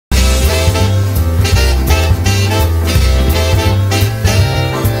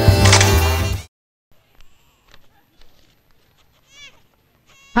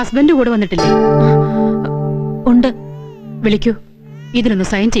Husband കൂടെ വന്നിട്ടില്ലേ? ഉണ്ട്. വിളിക്കൂ, ഇതിലൊന്ന്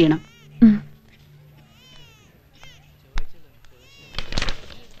സൈൻ ചെയ്യണം.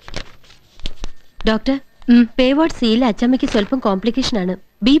 ഡോക്ടർ, പേവാർഡ് സിയിൽ അച്ചമ്മയ്ക്ക് സ്വല്പം കോംപ്ലിക്കേഷൻ ആണ്.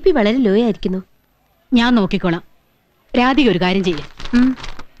 BP വളരെ ലോ ആയിരിക്കുന്നു. ഞാൻ നോക്കിക്കോളാം. രാധിക ഒരു കാര്യം ചെയ്യേ.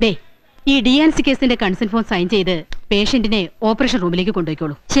 ദേ, ഈ DNC കേസിന്റെ കൺസെന്റ് ഫോം സൈൻ ചെയ്ത് പേഷ്യന്റിനെ ഓപ്പറേഷൻ റൂമിലേക്ക്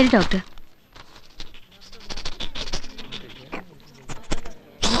കൊണ്ടുപോയിക്കോളൂ. ശരി ഡോക്ടർ.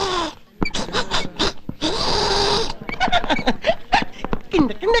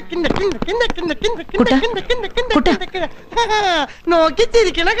 നോക്കി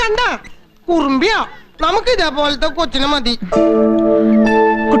ചിരിക്കണ കണ്ട കുറുമ്പിയാ. നമുക്ക് ഇതേപോലത്തെ കൊച്ചിനെ മതി.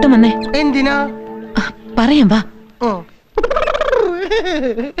 കുട്ടൻ വന്നേ. എന്തിനാ പറയാം, വാ.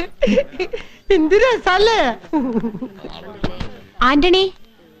 എന്ത് രസല്ലേ. ആന്റണി,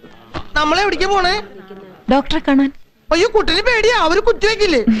 നമ്മളെവിടേക്ക് പോണേ? ഡോക്ടറെ കാണാൻ. അയ്യോ, കുട്ടന് പേടിയാ, അവര്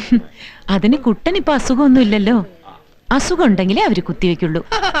കുത്തിവെക്കില്ലേ? അതിന് കുട്ടൻ ഇപ്പൊ അസുഖമൊന്നും ഇല്ലല്ലോ. അസുഖം ഉണ്ടെങ്കിലേ അവര് കുത്തിവെക്കുള്ളൂ.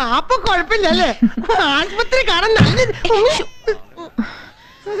 അപ്പൊ കൊഴപ്പില്ലല്ലേ? ആശുപത്രി കാണാൻ നല്ലത്.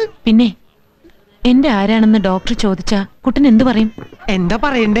 പിന്നെ എന്റെ ആരാണെന്ന് ഡോക്ടർ ചോദിച്ചാ കുട്ടൻ എന്തു പറയും? എന്താ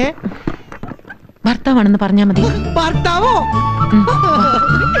പറയണ്ടേ? ഭർത്താവാണെന്ന് പറഞ്ഞാ മതി. ഭർത്താവോ?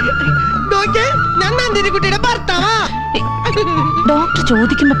 ഞാൻ നന്ദിനി കുട്ടിയുടെ ഭർത്താവാ. ഡോക്ടർ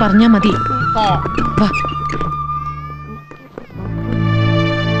ചോദിക്കുമ്പോ പറഞ്ഞാ മതി. വാ.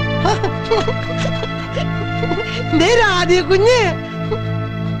 കുഞ്ഞ്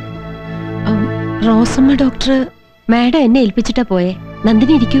റോസമ്മ ഡോക്ടർ. മാഡം എന്നെ ഏൽപ്പിച്ചിട്ടാ പോയെ.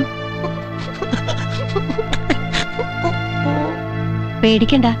 നന്ദിനി ഇരിക്കൂ.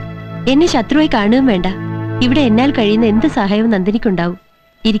 പേടിക്കണ്ട, എന്നെ ശത്രുവായി കാണുകയും വേണ്ട. ഇവിടെ എന്നാൽ കഴിയുന്ന എന്ത് സഹായവും നന്ദിനിക്കുണ്ടാവും.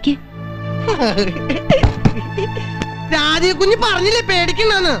 ഇരിക്ക്. രാജീവ് കുഞ്ഞ് പറഞ്ഞില്ലേ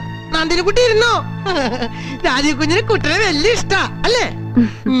പേടിക്കണ്ടെന്ന്. നന്ദിനി കുട്ടി ഇരുന്നോ. രാജീവ് കുഞ്ഞിന് കുട്ടിനെ വലിയ ഇഷ്ടാ അല്ലേ?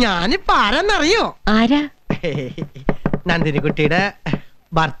 ഞാനിപ്പോ ആരാന്നറിയോ? ആരാ? നന്ദിനി കുട്ടിയുടെ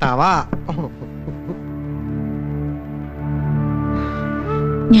ഭർത്താവാ.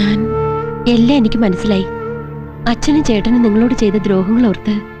 ഞാൻ എല്ലാം എനിക്ക് മനസ്സിലായി. അച്ഛനും ചേട്ടനും നിങ്ങളോട് ചെയ്ത ദ്രോഹങ്ങൾ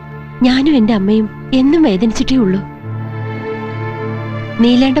ഓർത്ത് ഞാനും എന്റെ അമ്മയും എന്നും വേദനിച്ചിട്ടേ ഉള്ളൂ.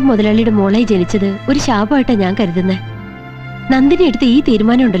 നീലാണ്ടം മുതലാളിയുടെ മോളായി ജനിച്ചത് ഒരു ശാപമായിട്ടാ ഞാൻ കരുതുന്നത്. നന്ദിനി എടുത്ത ഈ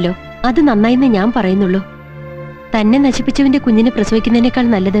തീരുമാനം ഉണ്ടല്ലോ, അത് നന്നായിന്നേ ഞാൻ പറയുന്നുള്ളൂ. തന്നെ നശിപ്പിച്ചവന്റെ കുഞ്ഞിനെ പ്രസവിക്കുന്നതിനേക്കാൾ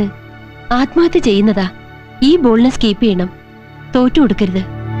നല്ലത് ആത്മഹത്യ ചെയ്യുന്നതാ. ഈ ബോൾനെസ് കീപ്പ് ചെയ്യണം. തോറ്റു കൊടുക്കരുത്.